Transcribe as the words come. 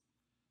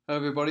Hello,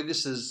 everybody.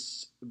 This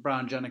is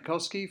Brian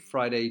Janikowski,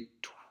 Friday,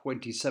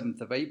 27th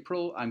of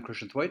April. I'm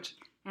Christian Thwaite.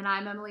 And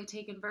I'm Emily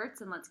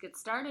Taken-Verts, and let's get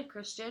started,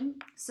 Christian.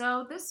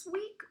 So this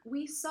week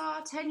we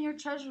saw 10-year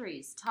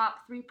treasuries top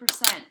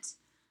 3%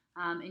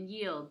 in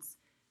yields.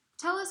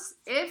 Tell us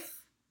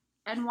if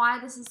and why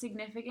this is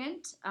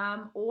significant,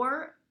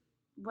 or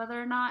whether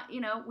or not,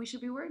 we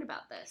should be worried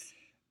about this.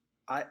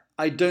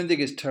 I don't think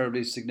it's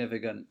terribly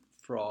significant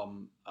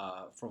from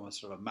a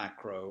sort of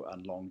macro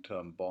and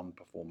long-term bond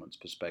performance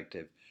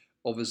perspective.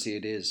 Obviously,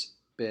 it has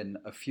been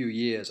a few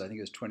years. I think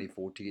it was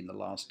 2014 the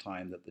last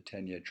time that the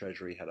 10-year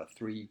Treasury had a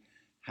three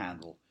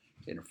handle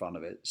in front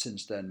of it.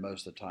 Since then,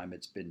 most of the time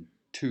it's been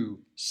two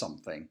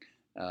something,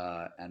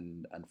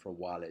 and for a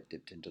while it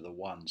dipped into the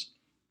ones.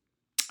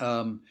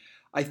 Um,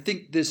 I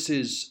think this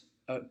is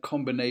a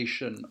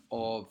combination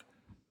of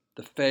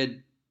the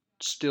Fed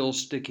still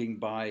sticking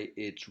by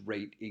its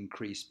rate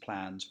increase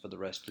plans for the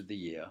rest of the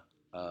year.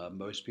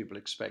 Most people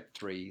expect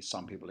three,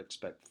 some people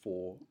expect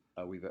four.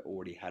 We've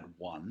already had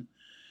one.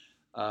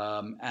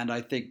 And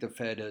I think the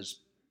Fed has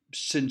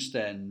since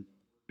then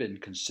been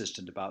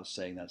consistent about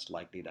saying that's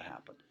likely to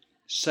happen.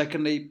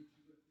 Secondly,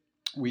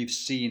 we've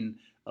seen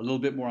a little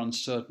bit more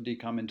uncertainty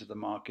come into the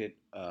market,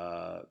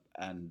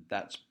 and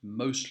that's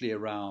mostly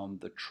around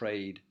the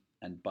trade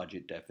and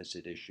budget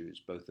deficit issues,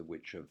 both of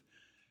which have,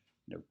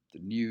 the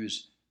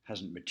news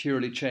hasn't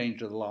materially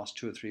changed over the last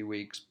 2 or 3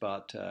 weeks,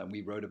 but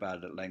we wrote about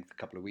it at length a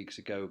couple of weeks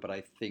ago. But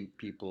I think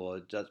people are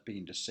just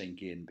beginning to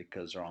sink in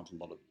because there aren't a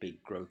lot of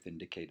big growth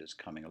indicators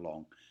coming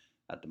along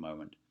at the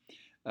moment.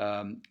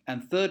 And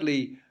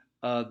thirdly,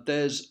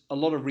 there's a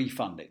lot of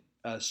refunding.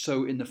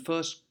 So in the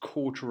first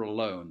quarter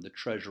alone, the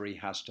Treasury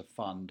has to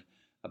fund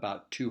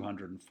about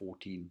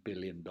 $214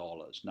 billion.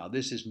 Now,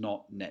 this is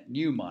not net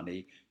new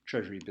money.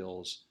 Treasury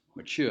bills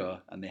mature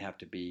and they have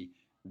to be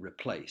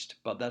replaced.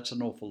 But that's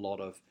an awful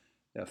lot of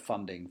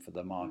funding for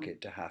the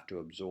market to have to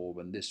absorb,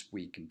 and this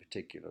week in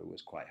particular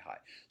was quite high.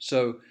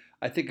 So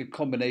I think a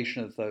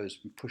combination of those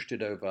pushed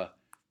it over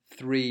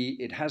three.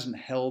 It hasn't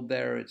held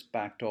there. It's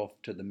backed off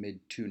to the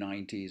mid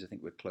 290s. I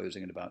think we're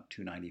closing at about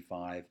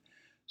 295.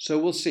 So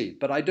we'll see.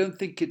 But I don't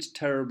think it's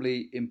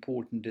terribly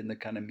important in the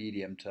kind of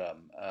medium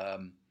term.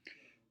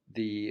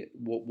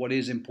 What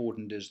is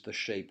important is the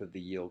shape of the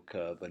yield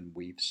curve, and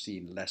we've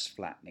seen less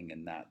flattening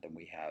in that than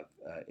we have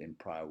in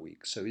prior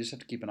weeks. So you just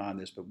have to keep an eye on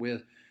this. But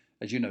we're,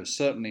 as you know,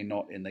 certainly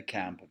not in the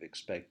camp of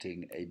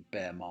expecting a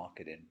bear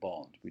market in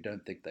bond. We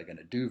don't think they're going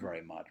to do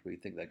very much. We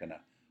think they're going to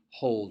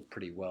hold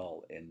pretty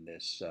well in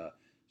this,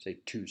 say,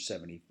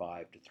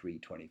 275 to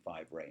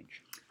 325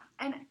 range.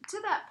 And to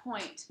that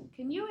point,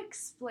 can you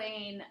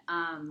explain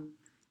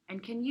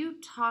and can you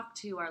talk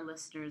to our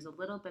listeners a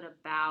little bit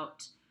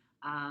about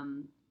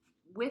um,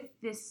 with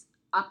this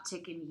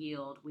uptick in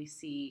yield, we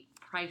see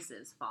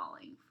prices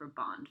falling for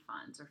bond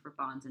funds or for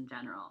bonds in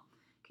general.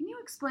 Can you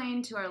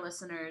explain to our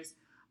listeners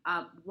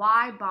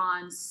why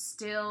bonds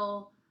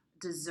still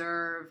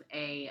deserve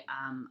a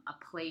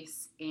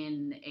place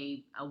in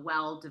a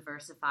well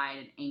diversified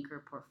and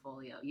anchor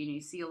portfolio? You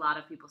see a lot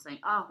of people saying,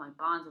 "Oh, my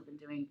bonds have been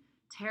doing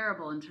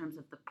terrible in terms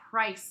of the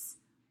price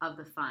of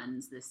the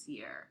funds this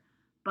year,"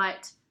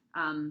 but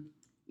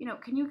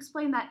can you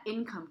explain that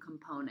income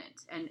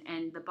component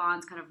and the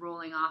bonds kind of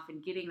rolling off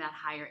and getting that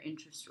higher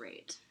interest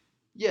rate?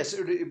 Yes,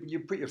 you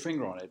put your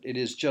finger on it. It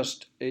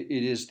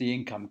is the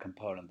income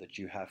component that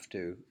you have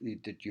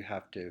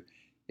to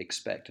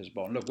expect as a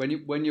bond. Look,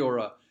 when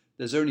you're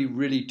there's only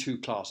really two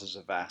classes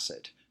of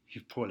asset.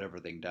 You pull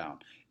everything down.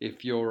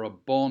 If you're a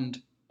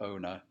bond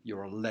owner,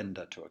 you're a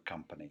lender to a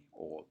company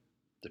or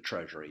the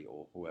treasury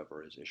or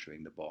whoever is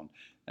issuing the bond.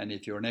 And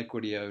if you're an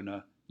equity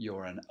owner,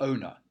 you're an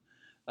owner.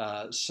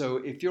 So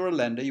if you're a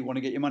lender, you want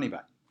to get your money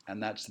back.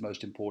 And that's the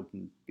most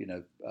important,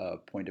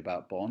 point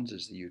about bonds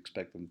is that you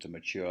expect them to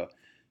mature,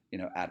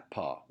 at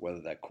par, whether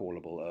they're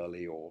callable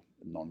early or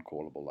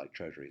non-callable like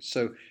treasuries.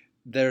 So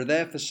they're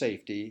there for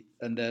safety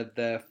and they're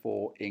there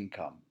for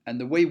income. And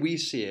the way we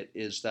see it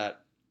is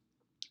that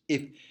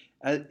if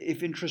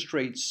if interest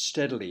rates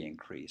steadily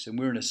increase, and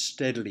we're in a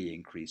steadily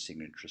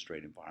increasing interest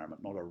rate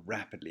environment, not a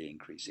rapidly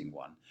increasing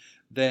one,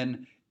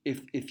 then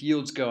if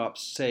yields go up,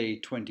 say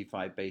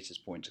 25 basis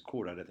points a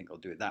quarter, I don't think I'll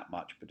do it that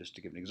much, but just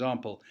to give an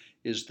example,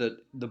 is that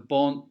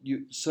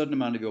certain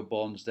amount of your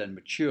bonds then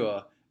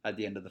mature at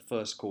the end of the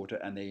first quarter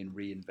and they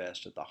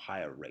reinvest at the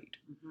higher rate.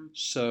 Mm-hmm.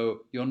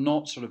 So you're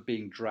not sort of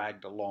being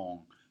dragged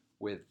along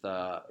with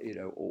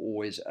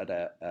always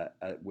at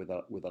with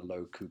a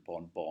low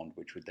coupon bond,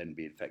 which would then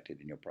be affected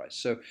in your price.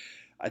 So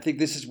I think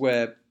this is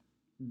where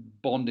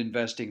bond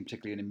investing,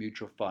 particularly in a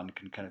mutual fund,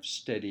 can kind of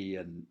steady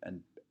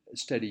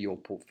steady your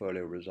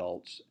portfolio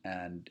results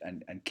and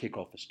kick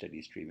off a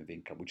steady stream of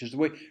income, which is the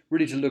way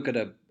really to look at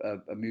a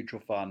mutual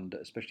fund,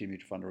 especially a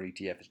mutual fund or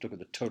ETF, is to look at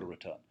the total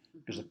return.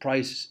 Because the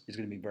price is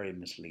going to be very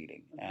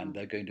misleading, and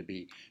they're going to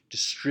be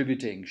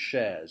distributing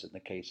shares in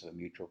the case of a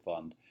mutual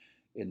fund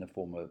in the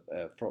form of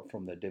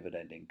from their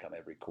dividend income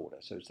every quarter.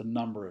 So it's the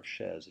number of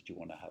shares that you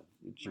want to have,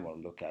 that you want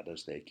to look at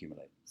as they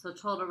accumulate. So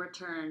total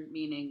return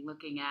meaning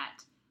looking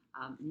at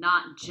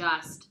not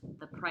just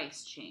the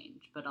price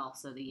change, but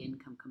also the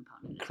income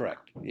component.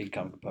 Correct. The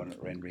income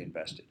component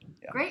reinvested.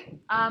 Yeah. Great.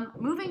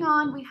 Moving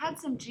on, we had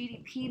some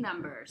GDP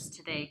numbers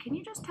today. Can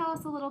you just tell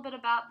us a little bit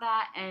about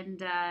that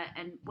and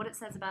what it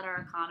says about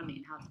our economy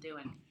and how it's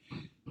doing?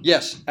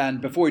 Yes,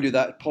 and before we do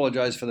that,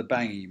 apologize for the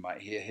banging you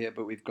might hear here,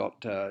 but we've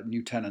got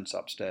new tenants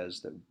upstairs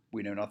that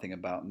we know nothing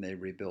about, and they're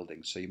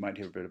rebuilding, so you might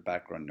hear a bit of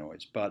background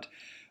noise. But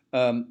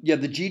the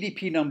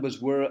GDP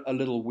numbers were a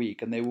little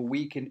weak, and they were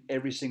weak in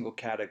every single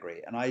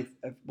category. And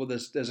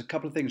there's a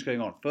couple of things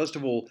going on. First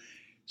of all,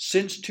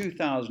 since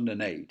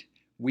 2008,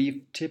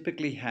 we've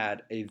typically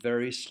had a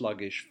very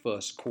sluggish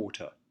first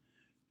quarter.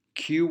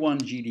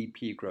 Q1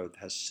 GDP growth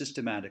has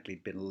systematically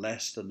been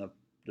less than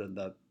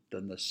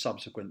the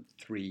subsequent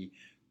 3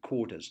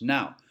 quarters.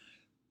 Now,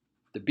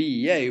 the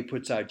BEA, who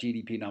puts out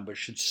GDP numbers,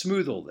 should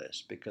smooth all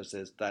this because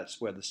that's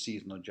where the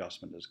seasonal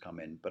adjustment has come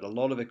in. But a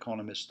lot of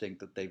economists think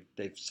that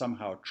they've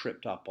somehow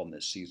tripped up on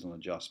this seasonal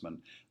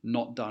adjustment,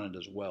 not done it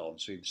as well.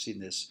 So we've seen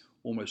this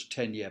almost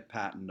 10-year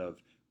pattern of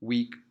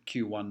weak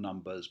Q1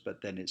 numbers,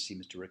 but then it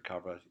seems to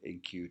recover in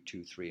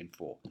Q2, 3, and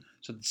 4.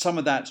 So some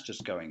of that's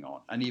just going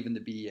on. And even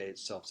the BEA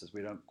itself says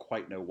we don't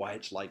quite know why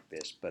it's like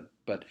this.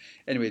 But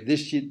anyway,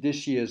 this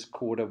year's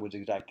quarter was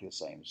exactly the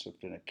same. So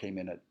it came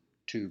in at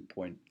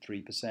 2.3%,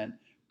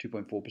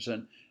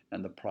 2.4%,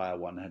 and the prior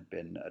one had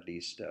been at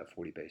least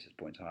 40 basis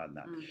points higher than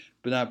that.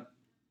 But now,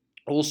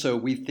 also,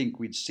 we think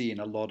we'd seen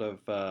a lot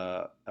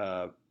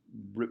of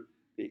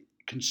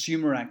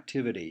consumer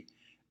activity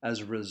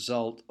as a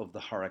result of the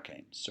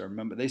hurricanes. So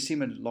remember, they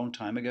seem a long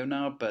time ago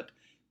now, but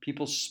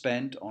people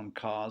spent on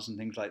cars and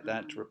things like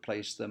that to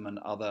replace them and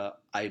other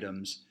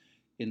items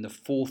in the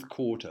fourth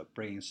quarter,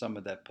 bringing some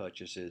of their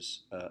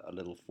purchases a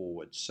little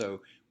forward. So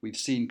we've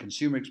seen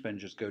consumer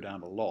expenditures go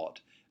down a lot.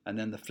 And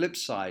then the flip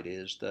side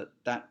is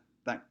that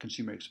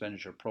consumer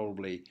expenditure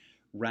probably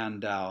ran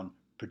down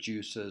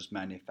producers,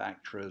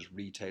 manufacturers,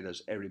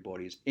 retailers,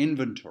 everybody's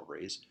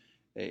inventories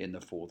in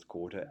the fourth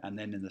quarter, and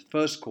then in the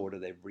first quarter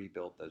they've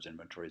rebuilt those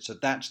inventories. So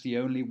that's the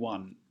only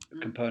one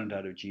component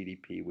out of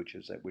GDP which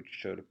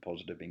showed a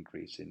positive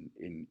increase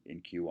in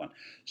Q1.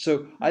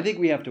 So I think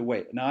we have to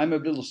wait. Now I'm a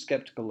little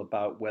skeptical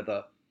about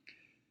whether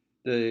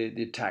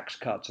the tax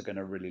cuts are going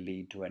to really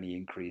lead to any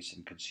increase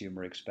in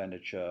consumer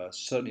expenditure.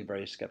 Certainly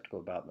very skeptical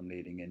about them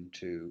leading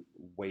into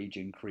wage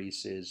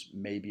increases.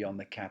 Maybe on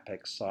the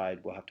capex side,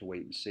 we'll have to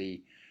wait and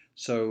see.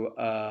 So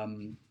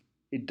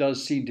it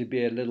does seem to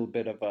be a little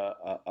bit of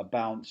a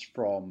bounce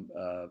from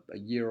a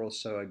year or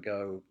so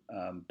ago,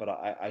 but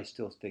I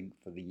still think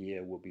for the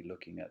year we'll be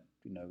looking at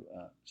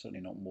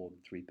certainly not more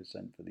than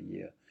 3% for the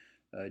year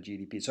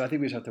GDP. So I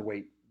think we just have to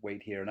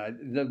wait here.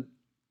 And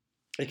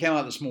it came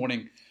out this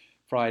morning,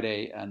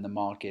 Friday, and the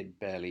market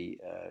barely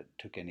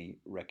took any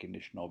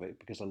recognition of it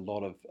because a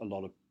lot of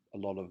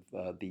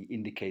the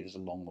indicators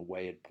along the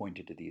way had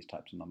pointed to these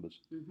types of numbers.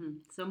 Mm-hmm.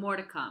 So more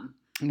to come.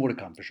 More to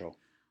come for sure.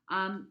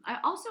 I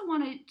also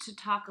wanted to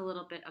talk a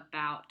little bit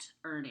about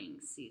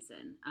earnings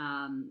season.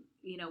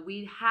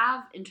 We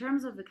have, in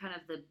terms of the kind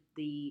of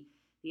the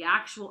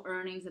actual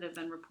earnings that have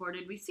been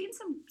reported, we've seen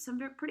some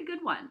pretty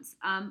good ones.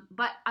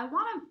 But I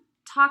want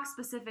to talk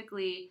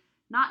specifically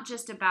not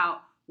just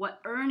about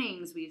what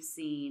earnings we've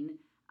seen,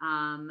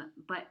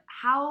 but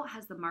how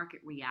has the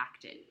market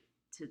reacted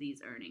to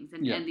these earnings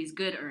and these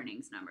good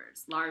earnings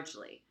numbers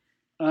largely?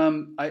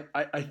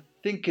 I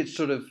think it's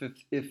sort of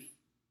if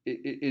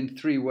in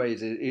three ways.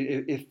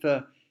 If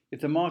the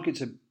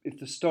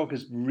stock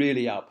has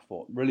really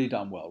outperformed, really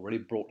done well, really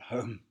brought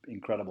home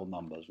incredible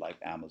numbers like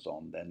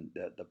Amazon, then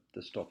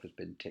the stock has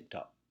been ticked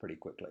up pretty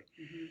quickly.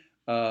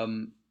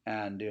 Mm-hmm.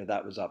 And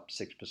that was up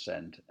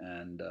 6%,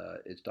 and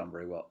it's done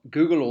very well.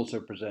 Google also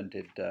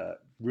presented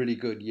really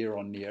good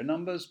year-on-year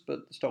numbers,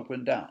 but the stock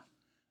went down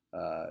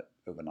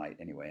overnight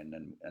anyway, and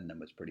then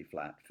was pretty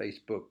flat.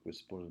 Facebook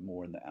was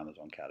more in the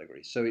Amazon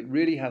category. So it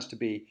really has to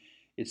be.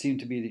 It seemed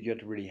to be that you had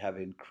to really have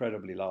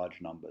incredibly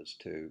large numbers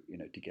to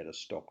get a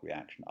stock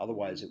reaction.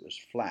 Otherwise, it was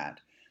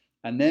flat.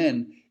 And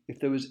then, if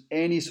there was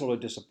any sort of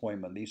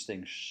disappointment, these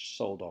things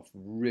sold off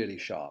really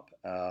sharp.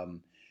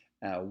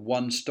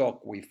 One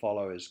stock we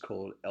follow is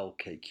called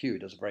LKQ.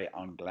 It does a very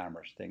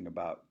unglamorous thing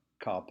about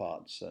car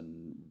parts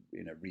and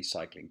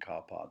recycling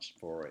car parts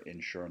for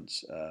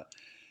insurance.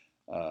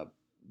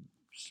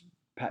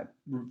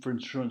 For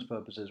insurance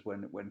purposes,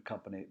 when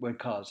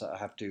cars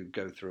have to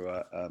go through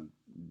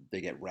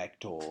they get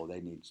wrecked or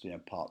they need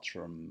parts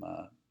from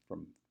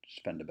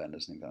fender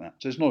benders and things like that.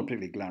 So it's not a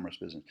particularly glamorous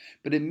business,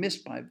 but it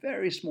missed by a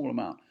very small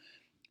amount.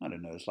 I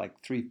don't know, it's like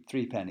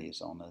three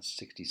pennies on a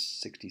 60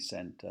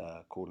 cent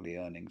quarterly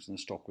earnings, and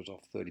the stock was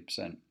off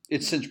 30%.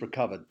 It's since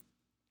recovered,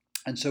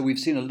 and so we've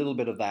seen a little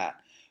bit of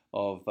that.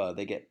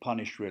 They get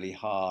punished really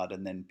hard,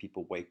 and then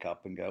people wake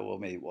up and go, well,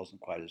 maybe it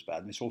wasn't quite as bad.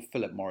 And we saw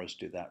Philip Morris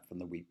do that from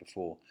the week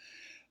before.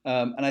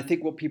 And I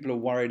think what people are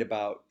worried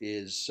about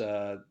is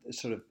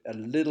sort of a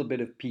little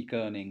bit of peak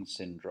earnings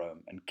syndrome.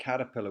 And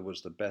Caterpillar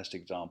was the best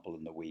example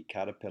in the week.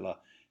 Caterpillar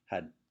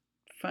had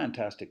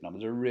fantastic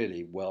numbers, a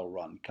really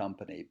well-run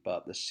company,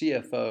 but the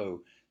CFO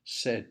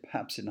said,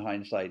 perhaps in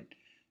hindsight,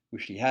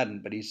 wish he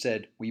hadn't, but he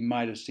said we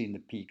might have seen the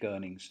peak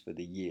earnings for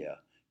the year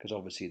because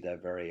obviously they're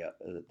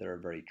a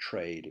very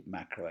trade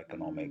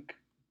macroeconomic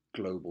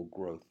global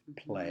growth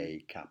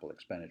play, capital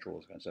expenditure, all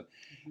this kind of stuff,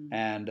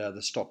 and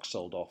the stock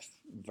sold off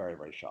very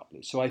very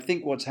sharply. So I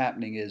think what's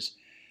happening is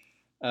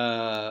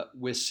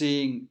we're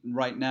seeing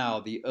right now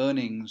the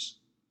earnings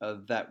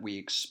that we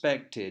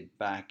expected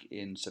back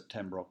in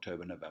September,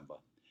 October, November,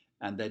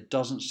 and there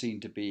doesn't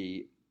seem to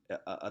be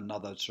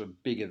another sort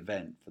of big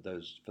event for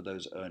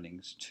those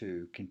earnings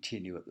to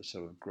continue at the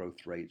sort of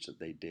growth rates that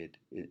they did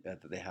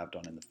that they have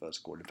done in the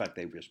first quarter. In fact,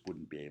 they just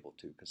wouldn't be able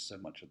to because so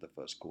much of the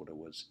first quarter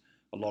was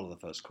a lot of the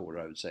first quarter,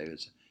 I would say,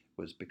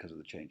 was because of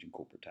the change in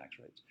corporate tax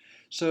rates.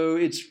 So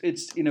it's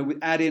we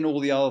add in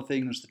all the other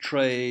things, the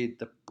trade,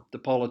 the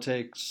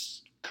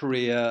politics,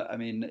 Korea. I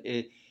mean,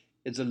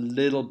 it's a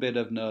little bit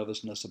of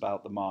nervousness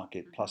about the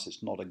market. Plus,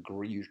 it's not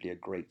usually a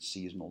great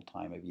seasonal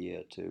time of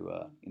year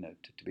to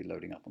be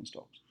loading up on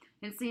stocks.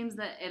 It seems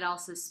that it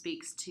also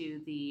speaks to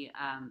the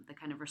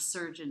kind of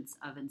resurgence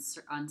of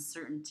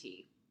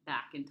uncertainty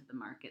back into the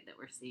market that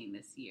we're seeing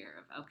this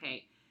year. Of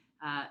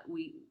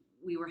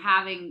we were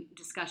having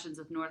discussions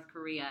with North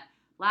Korea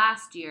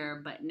last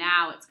year, but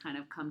now it's kind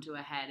of come to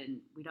a head,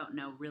 and we don't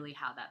know really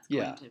how that's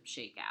going to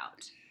shake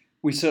out.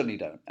 We certainly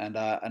don't, and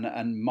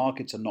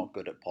markets are not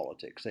good at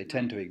politics. They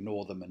tend to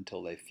ignore them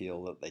until they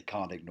feel that they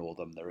can't ignore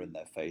them. They're in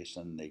their face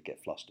and they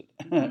get flustered.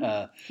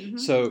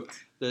 So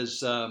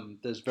there's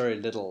very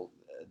little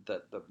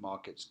that the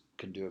markets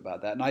can do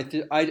about that. And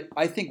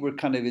I think we're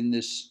kind of in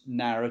this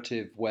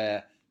narrative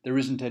where there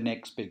isn't a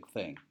next big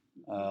thing.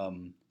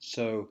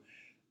 So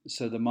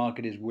the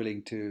market is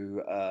willing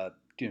to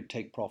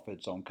take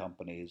profits on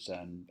companies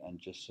and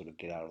just sort of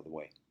get out of the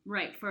way.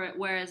 Right.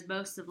 Whereas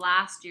most of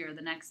last year,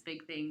 the next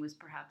big thing was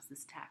perhaps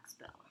this tax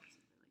bill or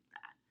something like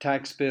that.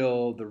 Tax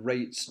bill, the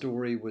rate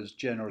story was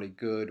generally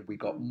good. We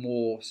got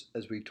more,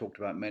 as we talked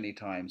about many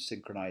times,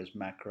 synchronized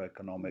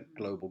macroeconomic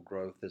global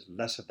growth. There's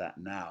less of that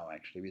now,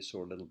 actually. We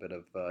saw a little bit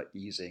of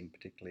easing,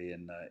 particularly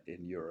in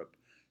Europe.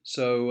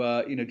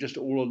 So, just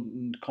all a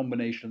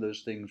combination of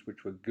those things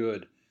which were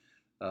good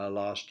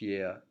last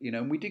year.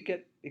 And we did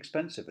get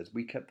expensive, as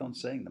we kept on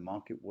saying. The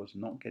market was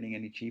not getting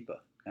any cheaper.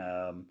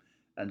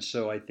 And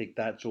so I think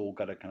that's all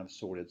got to kind of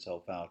sort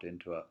itself out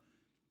into a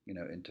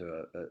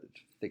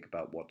think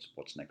about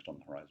what's next on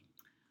the horizon.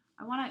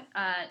 I want to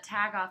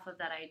tag off of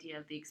that idea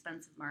of the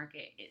expensive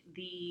market.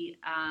 The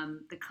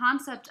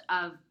concept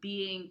of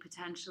being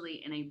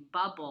potentially in a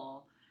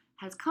bubble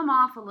has come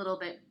off a little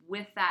bit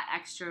with that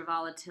extra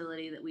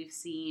volatility that we've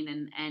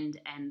seen and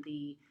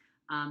the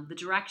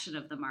direction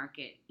of the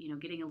market,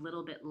 getting a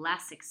little bit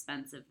less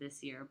expensive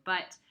this year.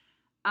 But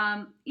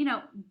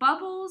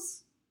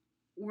bubbles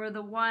were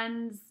the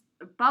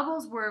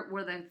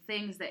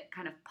things that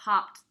kind of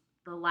popped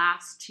the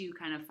last two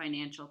kind of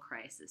financial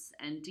crises.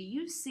 And do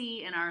you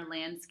see in our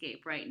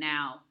landscape right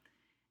now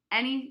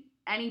any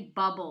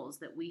bubbles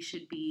that we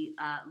should be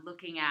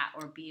looking at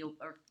or be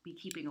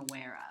keeping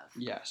aware of?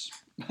 Yes,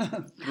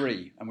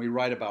 3, and we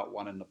write about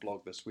one in the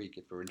blog this week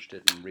if you're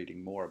interested in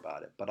reading more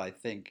about it. But I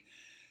think,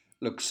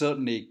 look,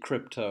 certainly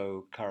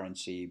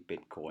cryptocurrency,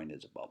 Bitcoin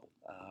is a bubble.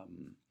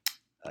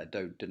 I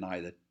don't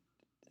deny the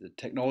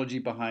technology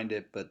behind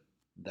it, but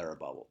they're a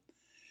bubble.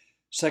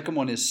 Second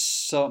one is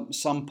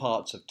some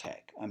parts of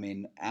tech. I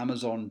mean,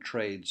 Amazon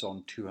trades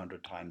on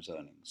 200 times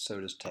earnings.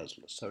 So does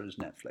Tesla. So does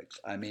Netflix.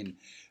 I mean,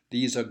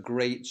 these are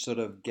great sort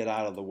of get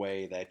out of the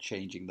way. They're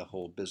changing the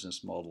whole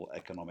business model,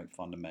 economic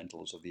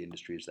fundamentals of the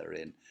industries they're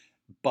in.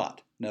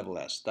 But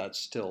nevertheless, that's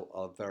still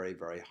a very,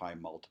 very high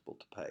multiple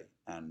to pay.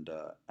 And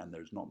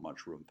there's not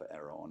much room for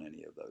error on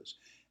any of those.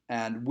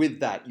 And with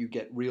that, you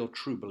get real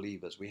true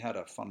believers. We had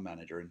a fund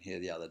manager in here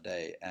the other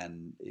day,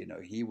 and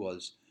he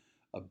was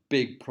a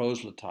big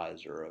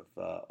proselytizer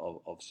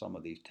of some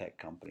of these tech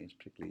companies,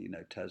 particularly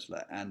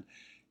Tesla. And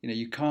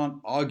you can't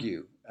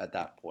argue at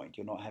that point.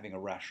 You're not having a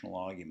rational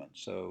argument.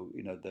 So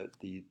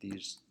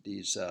these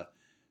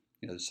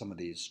some of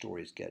these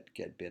stories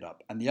get bid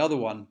up. And the other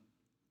one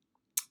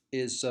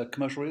is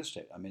commercial real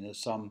estate. I mean, there's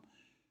some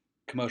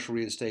commercial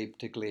real estate,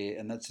 particularly,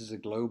 and this is a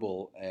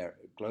global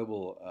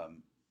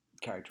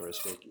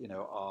characteristic,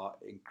 are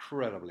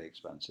incredibly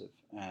expensive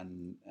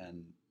and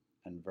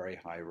very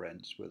high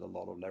rents with a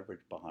lot of leverage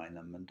behind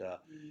them. And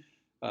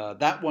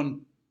that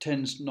one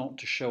tends not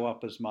to show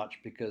up as much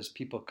because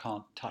people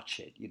can't touch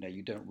it.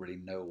 You don't really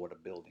know what a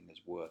building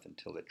is worth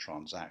until it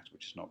transacts,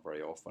 which is not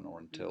very often, or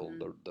until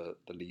the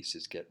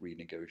leases get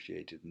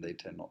renegotiated, and they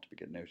tend not to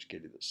get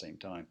negotiated at the same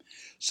time.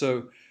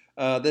 So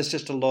there's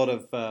just a lot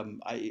of,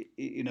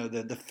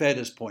 the Fed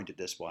has pointed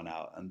this one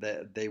out, and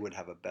they would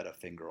have a better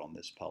finger on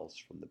this pulse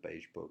from the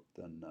Beige Book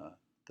than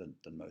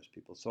most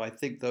people. So I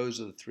think those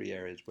are the 3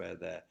 areas where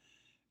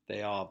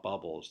they are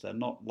bubbles. They're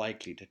not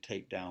likely to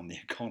take down the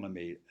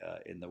economy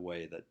in the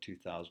way that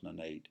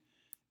 2008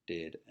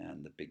 did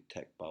and the big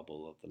tech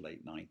bubble of the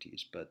late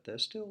 90s, but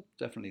there's still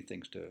definitely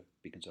things to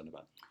be concerned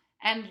about.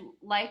 And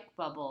like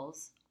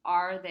bubbles,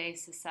 are they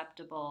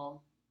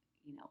susceptible,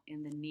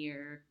 in the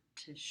near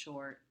to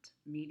short,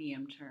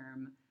 medium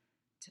term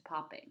to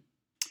popping?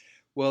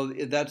 Well,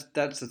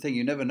 that's the thing.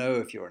 You never know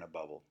if you're in a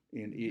bubble.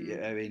 Hmm.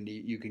 I mean,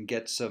 you can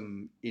get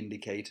some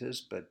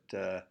indicators, but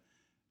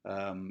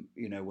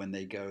when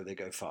they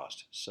go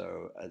fast.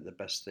 So the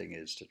best thing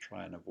is to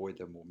try and avoid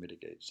them or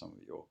mitigate some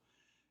of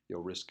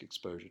your risk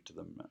exposure to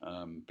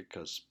them,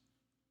 because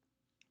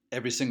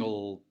every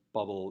single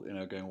bubble,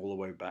 going all the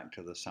way back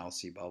to the South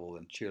Sea bubble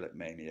and tulip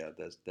mania,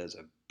 there's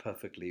a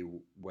perfectly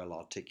well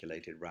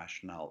articulated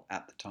rationale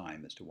at the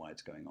time as to why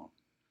it's going on.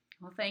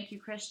 Well, thank you,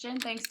 Christian.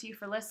 Thanks to you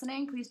for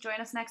listening. Please join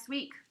us next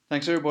week.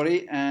 Thanks,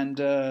 everybody, and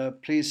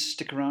please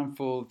stick around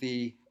for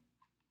the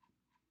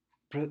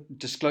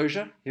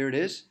disclosure. Here it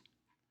is.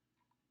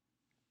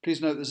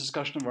 Please note this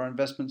discussion of our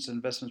investments and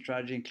investment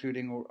strategy,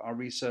 including our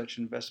research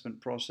and investment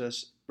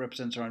process,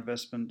 represents our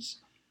investment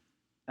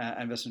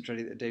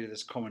strategy. The data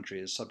this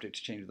commentary is subject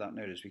to change without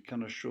notice. We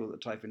cannot assure that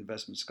the type of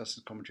investment discussed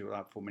in the commentary will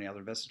outperform any other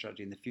investment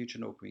strategy in the future,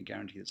 nor can we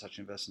guarantee that such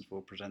investments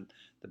will present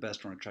the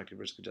best or attractive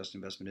risk-adjusted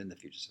investment in the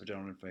future. So for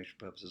general information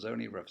purposes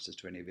only, references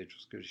to any individual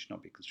security should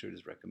not be construed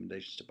as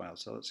recommendations to buy or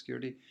sell that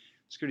security.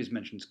 Securities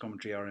mentioned in this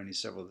commentary are only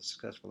several of the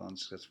successful and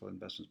unsuccessful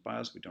investments by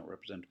us. We don't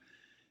represent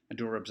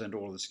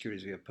all of the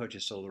securities we have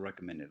purchased, sold, or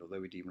recommended.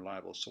 Although we deem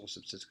reliable source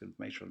of statistical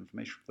information or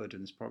information referred to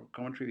in this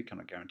commentary, we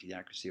cannot guarantee the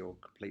accuracy or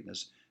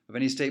completeness of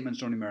any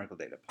statements or numerical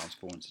data. Past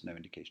performance is no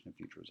indication of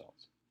future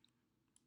results.